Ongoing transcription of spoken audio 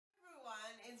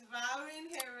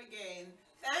again.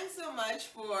 Thanks so much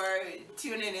for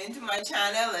tuning into my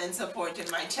channel and supporting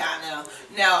my channel.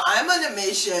 Now I'm on a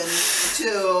mission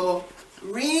to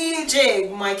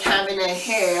rejig my cabinet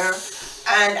here,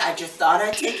 and I just thought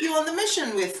I'd take you on the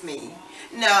mission with me.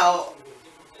 Now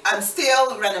I'm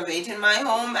still renovating my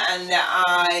home, and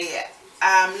I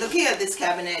am looking at this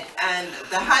cabinet, and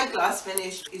the high gloss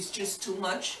finish is just too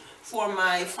much for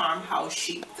my farmhouse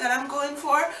chic that I'm going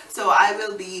for. So I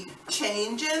will be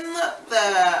changing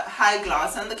the high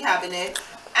gloss on the cabinet.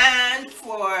 And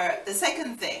for the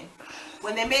second thing,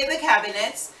 when they made the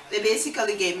cabinets, they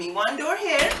basically gave me one door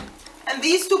here, and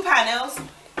these two panels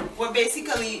were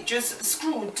basically just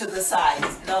screwed to the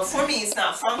sides. Now for me it's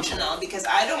not functional because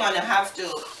I don't want to have to,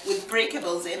 with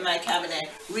breakables in my cabinet,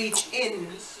 reach in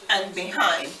and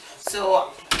behind.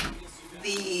 So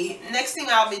the next thing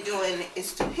I'll be doing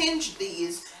is to hinge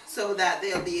these so that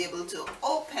they'll be able to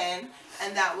open,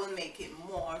 and that will make it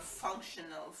more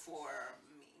functional for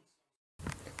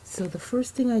me. So the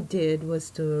first thing I did was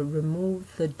to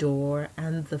remove the door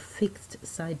and the fixed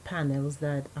side panels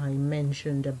that I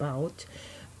mentioned about,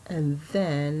 and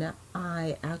then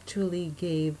I actually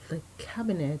gave the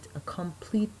cabinet a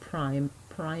complete prime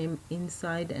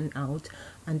inside and out,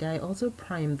 and I also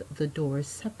primed the doors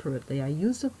separately. I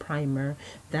used a primer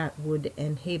that would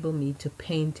enable me to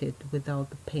paint it without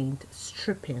the paint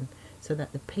stripping, so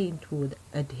that the paint would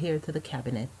adhere to the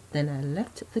cabinet. Then I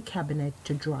left the cabinet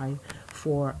to dry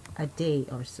for a day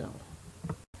or so.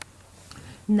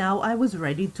 Now I was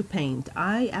ready to paint.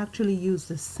 I actually used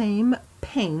the same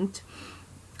paint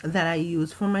that I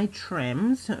use for my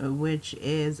trims, which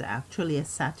is actually a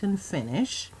satin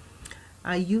finish.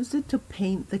 I used it to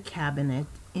paint the cabinet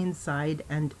inside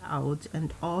and out,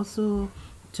 and also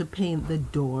to paint the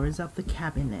doors of the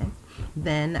cabinet.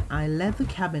 Then I let the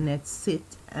cabinet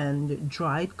sit and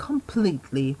dry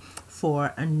completely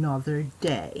for another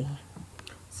day.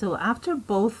 So after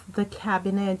both the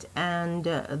cabinet and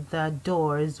the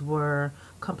doors were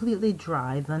completely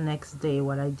dry the next day,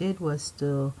 what I did was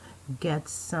to get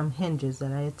some hinges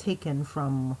that I had taken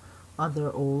from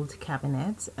other old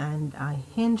cabinets, and I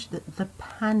hinged the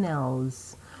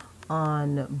panels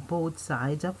on both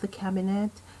sides of the cabinet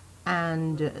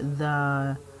and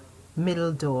the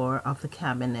middle door of the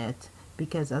cabinet,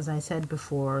 because as I said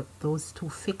before, those two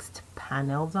fixed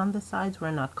panels on the sides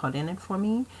were not cutting it for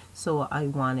me, so I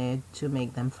wanted to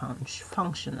make them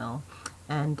functional,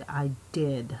 and I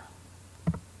did.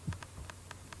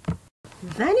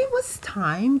 Then it was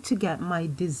time to get my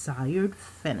desired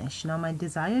finish. Now my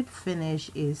desired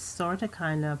finish is sort of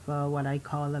kind of what I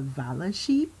call a Vala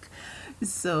chic,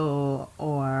 so,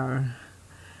 or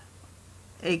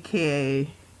aka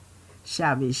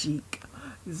Shabby Chic.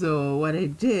 So what I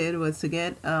did was to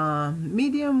get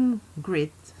medium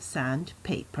grit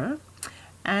sandpaper,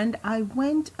 and I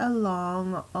went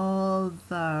along all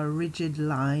the rigid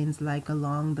lines, like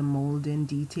along the molding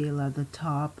detail at the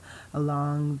top,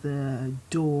 along the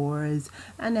doors,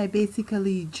 and I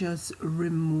basically just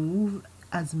remove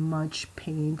as much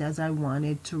paint as I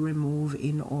wanted to remove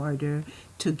in order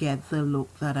to get the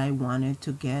look that I wanted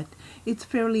to get. It's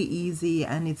fairly easy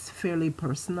and it's fairly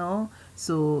personal,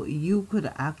 so you could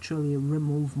actually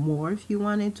remove more if you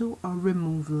wanted to, or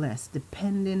remove less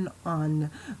depending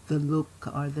on the look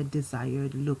or the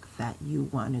desired look that you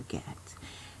want to get.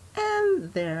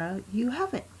 And there you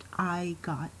have it. I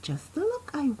got just the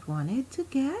look I wanted to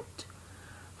get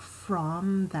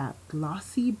from that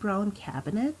glossy brown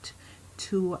cabinet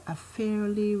to a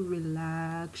fairly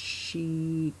relaxed,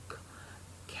 chic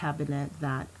cabinet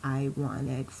that I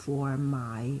wanted for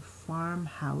my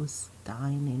farmhouse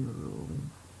dining room.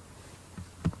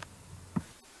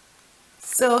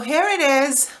 So here it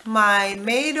is, my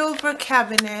made over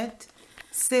cabinet,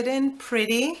 sitting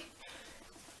pretty,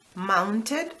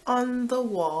 mounted on the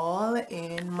wall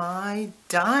in my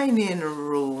dining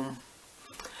room.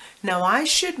 Now I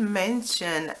should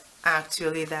mention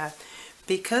actually that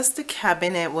because the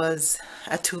cabinet was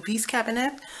a two-piece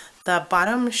cabinet, the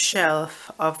bottom shelf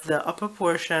of the upper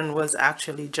portion was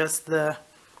actually just the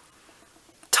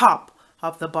top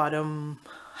of the bottom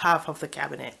half of the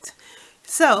cabinet.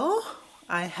 So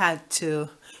I had to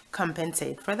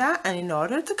compensate for that, and in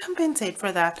order to compensate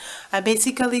for that, I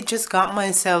basically just got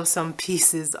myself some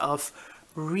pieces of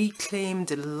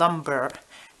reclaimed lumber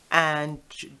and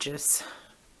just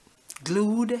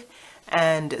glued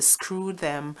and screwed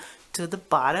them to the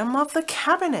bottom of the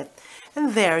cabinet,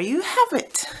 and there you have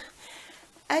it,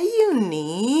 a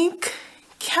unique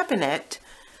cabinet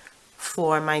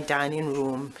for my dining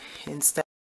room instead